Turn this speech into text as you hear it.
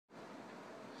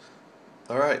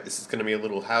Alright, this is going to be a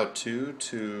little how-to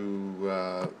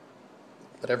to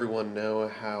let everyone know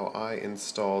how I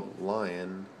installed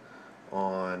Lion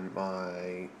on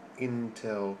my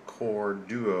Intel Core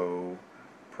Duo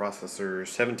processor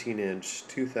 17-inch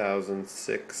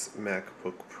 2006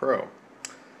 MacBook Pro.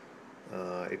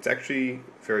 It's actually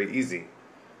very easy,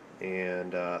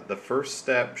 and the first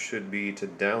step should be to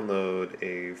download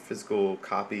a physical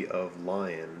copy of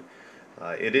Lion.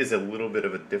 It is a little bit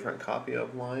of a different copy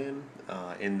of Lion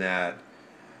in that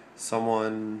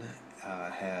someone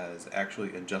has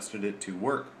actually adjusted it to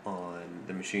work on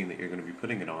the machine that you're going to be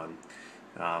putting it on.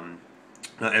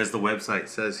 As the website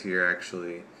says here,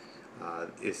 actually,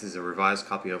 this is a revised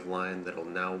copy of Lion that will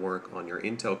now work on your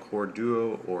Intel Core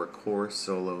Duo or Core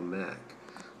Solo Mac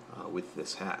with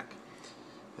this hack.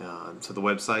 So the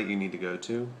website you need to go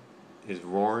to is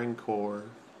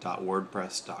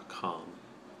roaringcore.wordpress.com.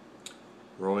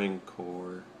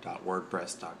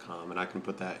 roaringcore.wordpress.com, and I can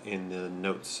put that in the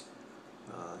notes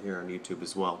here on YouTube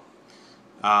as well.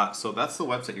 So that's the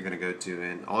website you're going to go to,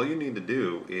 and all you need to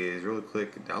do is really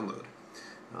click download.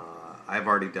 I've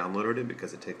already downloaded it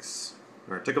because it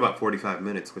took about 45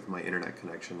 minutes with my internet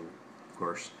connection. Of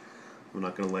course, I'm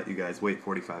not going to let you guys wait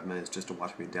 45 minutes just to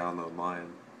watch me download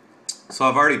Lion. So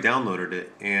I've already downloaded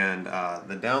it, and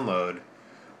the download,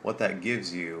 what that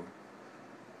gives you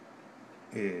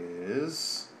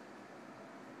is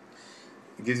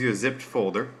it gives you a zipped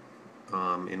folder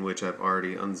in which I've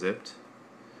already unzipped.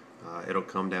 It'll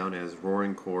come down as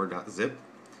roaringcore.zip.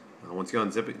 Once you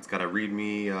unzip it, it's got a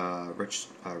README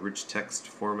rich text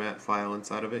format file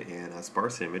inside of it and a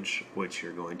sparse image, which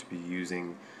you're going to be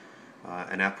using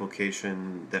an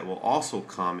application that will also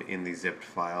come in the zipped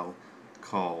file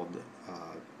called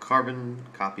Carbon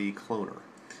Copy Cloner.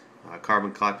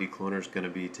 Carbon Copy Cloner is going to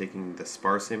be taking the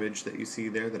sparse image that you see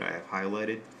there that I have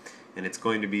highlighted, and it's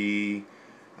going to be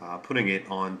putting it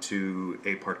onto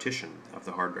a partition of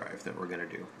the hard drive that we're going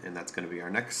to do, and that's going to be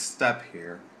our next step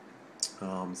here.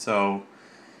 So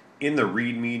in the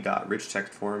readme.rich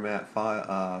text format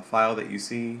file that you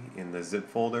see in the zip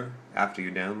folder after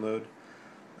you download,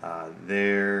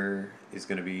 there is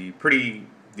going to be pretty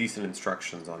decent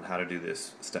instructions on how to do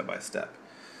this step by step.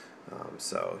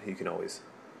 So you can always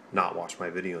not watch my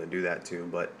video and do that too,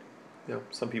 but you know,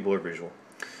 some people are visual.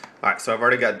 Alright, so I've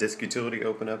already got disk utility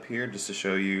open up here just to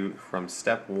show you from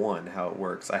step one how it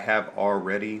works. I have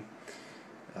already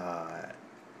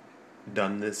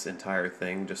done this entire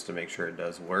thing just to make sure it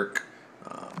does work,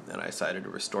 and I decided to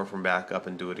restore from backup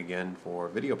and do it again for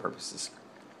video purposes.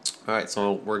 Alright,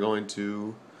 so we're going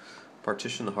to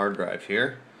partition the hard drive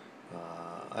here.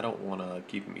 I don't want to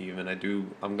keep them even.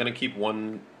 I'm going to keep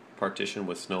one partition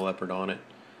with Snow Leopard on it,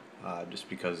 just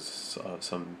because of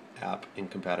some app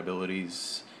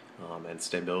incompatibilities and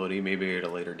stability, maybe at a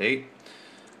later date.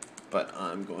 But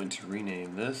I'm going to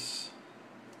rename this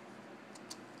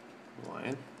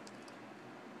Lion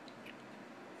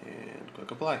and click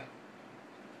apply.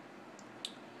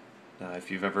 Now,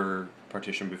 if you've ever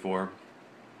partitioned before,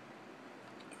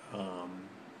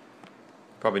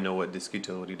 probably know what disk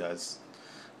utility does.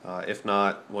 If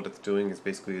not, what it's doing is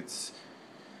basically it's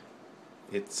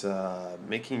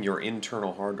making your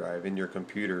internal hard drive in your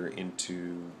computer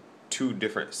into two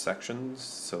different sections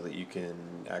so that you can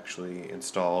actually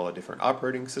install a different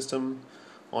operating system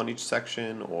on each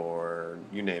section, or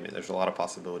you name it. There's a lot of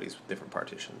possibilities with different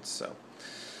partitions. So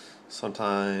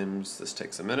sometimes this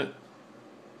takes a minute,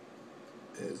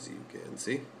 as you can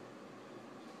see.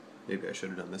 Maybe I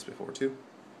should have done this before too.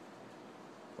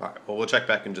 Alright, well, we'll check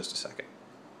back in just a second.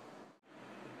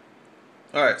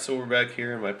 Alright, so we're back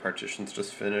here and my partition's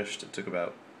just finished. It took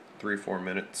about 3-4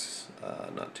 minutes,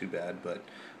 not too bad, but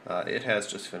it has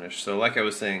just finished. So like I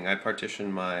was saying, I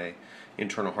partitioned my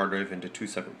internal hard drive into two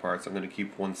separate parts. I'm going to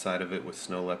keep one side of it with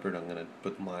Snow Leopard. I'm going to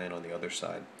put Lion on the other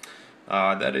side.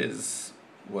 That is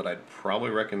what I'd probably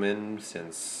recommend,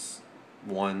 since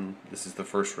one, this is the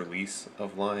first release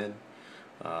of Lion,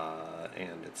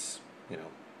 and it's, you know,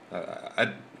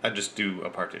 I just do a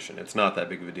partition. It's not that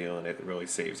big of a deal, and it really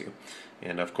saves you.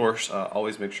 And of course,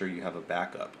 always make sure you have a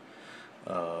backup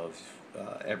of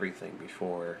everything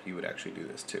before you would actually do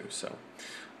this too. So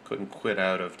couldn't quit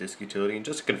out of disk utility. And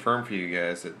just to confirm for you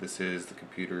guys that this is the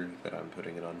computer that I'm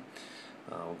putting it on,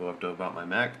 we'll go up to about my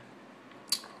Mac.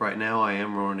 Right now I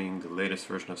am running the latest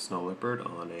version of Snow Leopard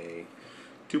on a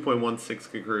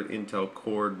 2.16 GHz Intel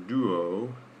Core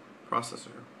Duo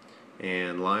processor.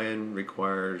 And Lion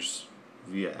requires,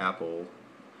 via Apple,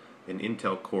 an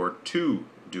Intel Core 2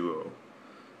 Duo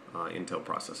Intel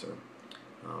processor.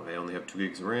 I only have 2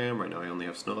 gigs of RAM. Right now I only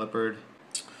have Snow Leopard.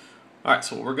 Alright,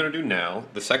 so what we're going to do now,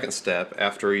 the second step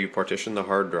after you partition the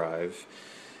hard drive,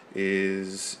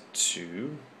 is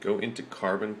to go into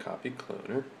Carbon Copy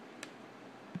Cloner.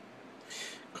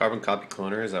 Carbon Copy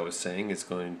Cloner, as I was saying, is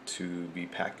going to be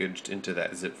packaged into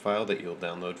that zip file that you'll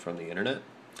download from the internet.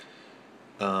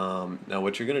 Now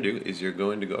what you're going to do is you're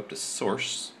going to go up to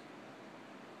Source,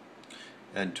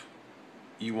 and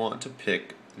you want to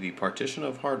pick the partition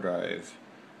of hard drive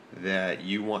that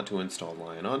you want to install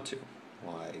Lion onto.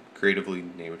 Well, I creatively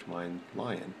named mine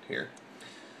Lion here.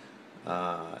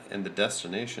 And the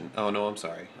destination, oh no, I'm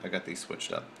sorry, I got these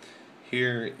switched up.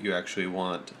 Here you actually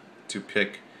want to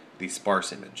pick the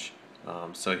sparse image.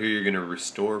 So here you're going to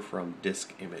restore from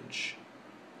disk image.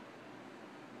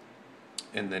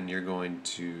 And then you're going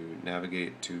to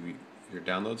navigate to your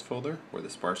downloads folder where the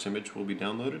sparse image will be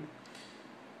downloaded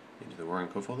into the Warren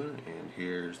Co folder, and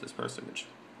here's the sparse image.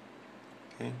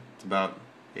 Okay, it's about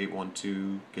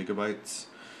 812 gigabytes.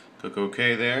 Click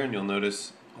OK there, and you'll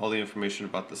notice all the information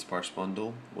about the sparse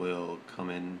bundle will come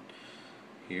in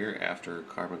here after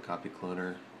Carbon Copy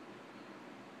Cloner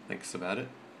thinks about it.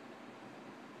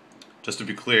 Just to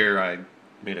be clear, I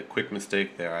made a quick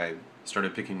mistake there. I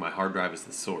started picking my hard drive as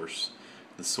the source.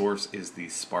 The source is the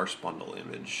sparse bundle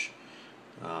image,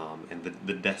 and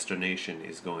the destination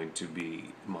is going to be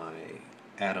my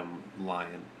Atom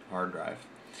Lion hard drive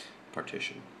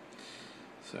partition.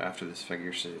 So after this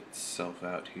figures itself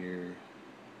out here,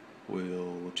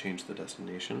 we'll change the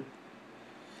destination.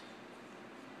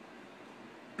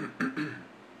 You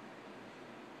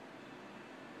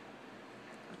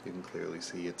can clearly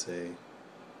see it's a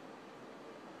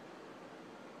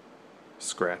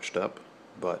scratched up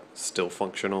but still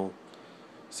functional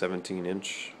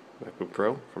 17-inch MacBook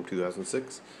Pro from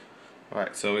 2006.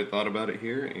 Alright, so it thought about it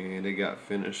here and it got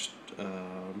finished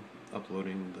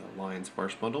uploading the Lion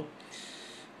Sparse bundle.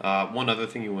 One other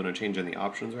thing you want to change in the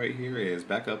options right here is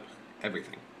backup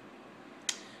everything.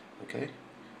 Okay,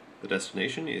 the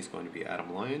destination is going to be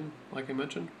Atom Lion, like I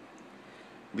mentioned.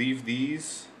 Leave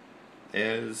these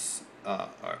as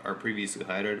are previously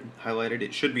highlighted.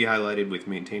 It should be highlighted with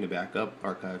maintain a backup,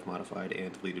 archive, modified,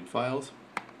 and deleted files.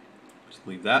 Just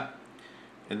leave that.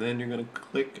 And then you're going to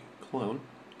click clone.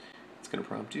 It's going to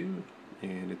prompt you,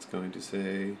 and it's going to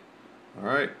say,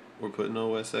 alright, we're putting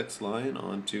OS X Lion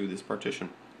onto this partition.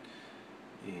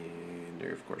 And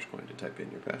you're of course going to type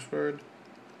in your password.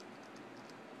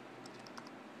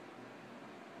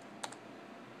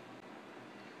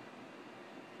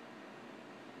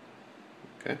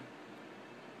 Okay.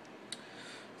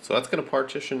 So that's going to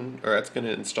partition, or that's going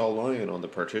to install Lion on the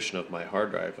partition of my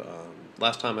hard drive.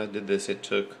 Last time I did this, it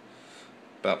took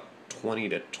about 20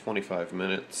 to 25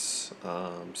 minutes.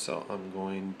 So I'm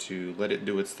going to let it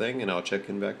do its thing, and I'll check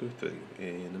in back with you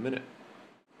in a minute.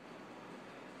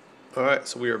 Alright,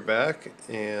 so we are back,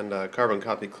 and Carbon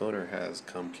Copy Cloner has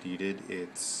completed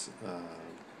its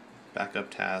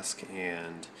backup task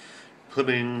and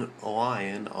putting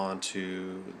Lion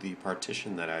onto the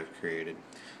partition that I've created.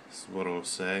 This is what it'll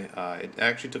say. It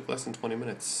actually took less than 20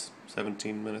 minutes,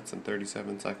 17 minutes and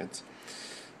 37 seconds.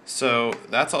 So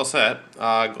that's all set. Go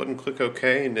ahead and click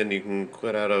OK, and then you can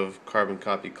quit out of Carbon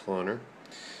Copy Cloner.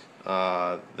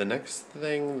 The next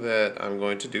thing that I'm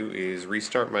going to do is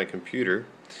restart my computer.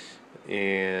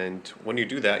 And when you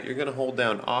do that, you're going to hold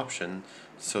down Option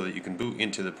so that you can boot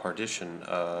into the partition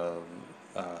of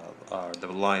the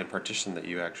Lion partition that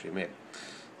you actually made.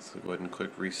 So go ahead and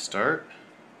click Restart.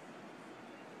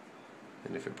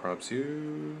 And if it prompts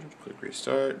you, click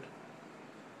Restart.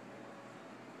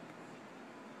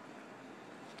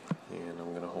 And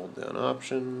I'm going to hold down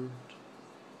Option.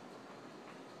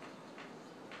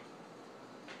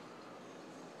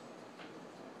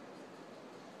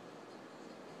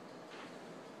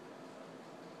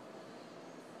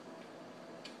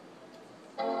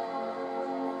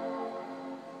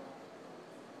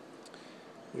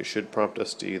 It should prompt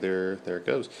us to either, there it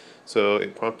goes. So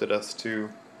it prompted us to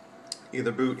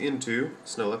either boot into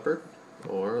Snow Leopard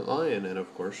or Lion, and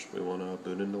of course we want to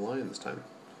boot into Lion this time.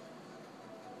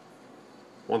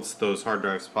 Once those hard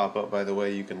drives pop up, by the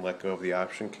way, you can let go of the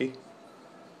Option key.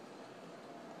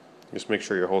 Just make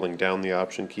sure you're holding down the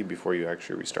Option key before you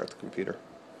actually restart the computer.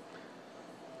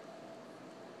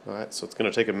 Alright, so it's going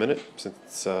to take a minute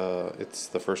since it's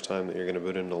the first time that you're going to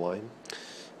boot into Lion.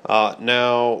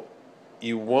 Now,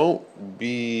 you won't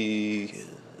be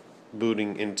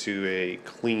booting into a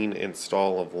clean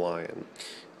install of Lion.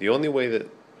 The only way that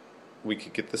we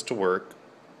could get this to work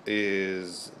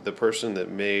is the person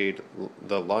that made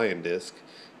the Lion disk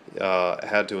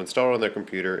had to install it on their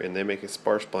computer, and they make a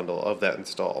sparse bundle of that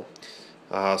install.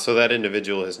 So that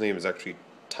individual, his name is actually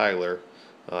Tyler.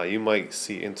 You might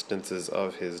see instances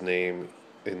of his name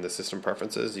in the system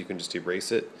preferences. You can just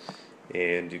erase it,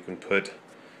 and you can put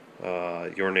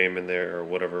your name in there or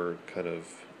whatever kind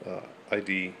of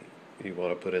ID you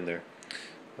want to put in there.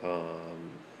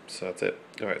 So that's it.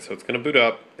 Alright, so it's going to boot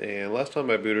up, and last time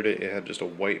I booted it, it had just a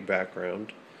white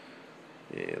background.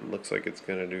 And looks like it's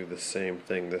going to do the same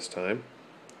thing this time.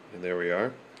 And there we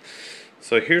are.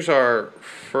 So here's our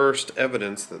first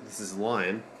evidence that this is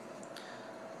Lion.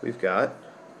 We've got,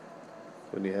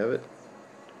 when you have it,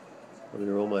 let me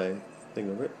roll my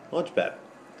thing over it, Launchpad.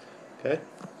 Okay,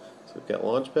 so we've got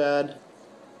Launchpad,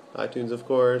 iTunes of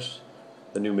course,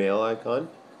 the new mail icon.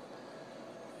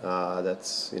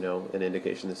 That's, an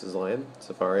indication this is Lion.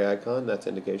 Safari icon, that's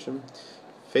indication.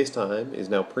 FaceTime is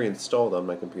now pre-installed on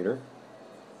my computer.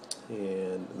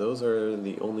 And those are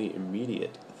the only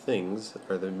immediate things,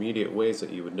 or the immediate ways that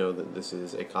you would know that this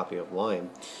is a copy of Lion.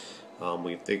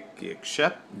 With the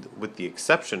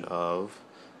exception of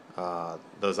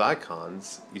those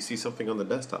icons, you see something on the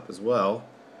desktop as well.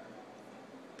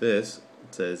 This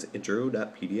says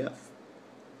intro.pdf.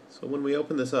 So when we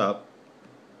open this up,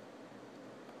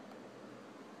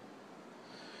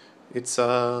 it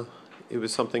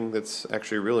was something that's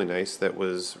actually really nice that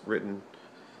was written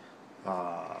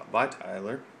by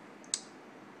Tyler.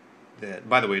 That,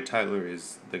 by the way, Tyler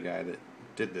is the guy that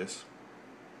did this.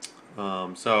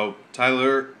 So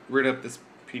Tyler wrote up this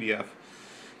PDF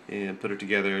and put it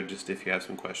together. Just if you have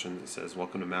some questions, it says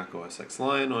 "Welcome to Mac OS X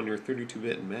Lion on your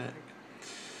 32-bit Mac."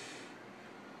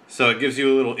 So it gives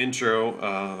you a little intro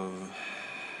of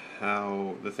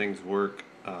how the things work,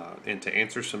 and to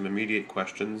answer some immediate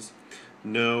questions.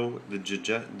 No, the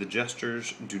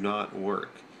gestures do not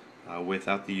work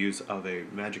without the use of a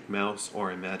magic mouse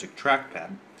or a magic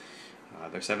trackpad.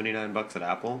 They're $79 at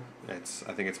Apple. I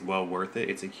think it's well worth it.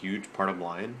 It's a huge part of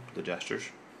Lion, the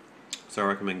gestures. So I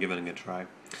recommend giving it a try.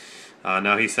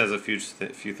 Now he says a few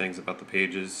things about the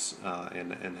pages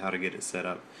and how to get it set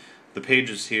up. The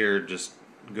pages here just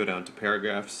go down to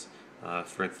paragraphs.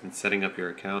 For instance, setting up your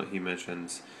account, he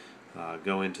mentions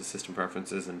go into system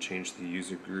preferences and change the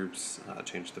user groups,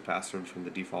 change the password from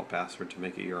the default password to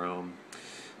make it your own.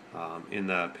 In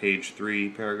the page 3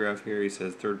 paragraph here, he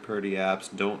says third-party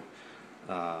apps, don't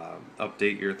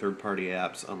update your third-party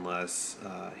apps unless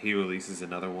he releases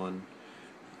another one,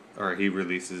 or he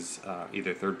releases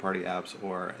either third-party apps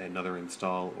or another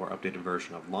install or updated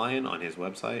version of Lion on his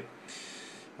website.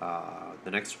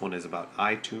 The next one is about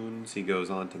iTunes. He goes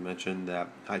on to mention that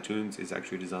iTunes is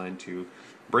actually designed to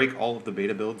break all of the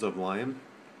beta builds of Lion.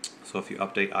 So if you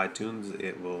update iTunes,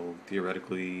 it will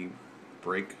theoretically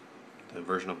break the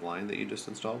version of Lion that you just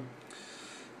installed.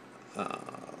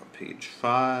 Page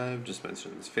 5 just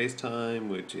mentions FaceTime,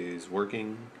 which is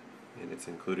working, and it's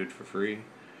included for free.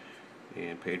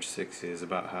 And page 6 is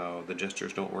about how the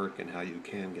gestures don't work and how you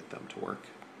can get them to work.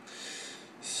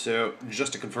 So,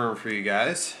 just to confirm for you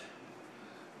guys,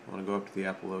 I want to go up to the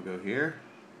Apple logo here.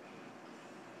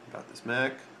 Got this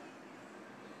Mac.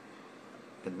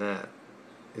 And that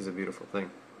is a beautiful thing.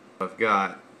 I've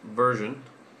got version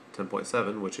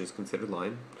 10.7, which is considered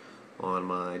Lion, on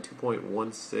my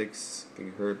 2.16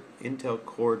 GHz Intel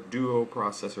Core Duo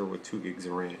processor with 2 gigs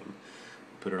of RAM.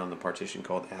 Put it on the partition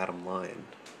called Atom Lion.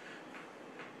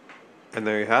 And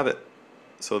there you have it.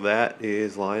 So that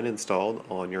is Lion installed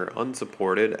on your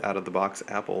unsupported, out-of-the-box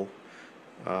Apple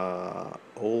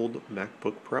old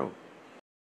MacBook Pro.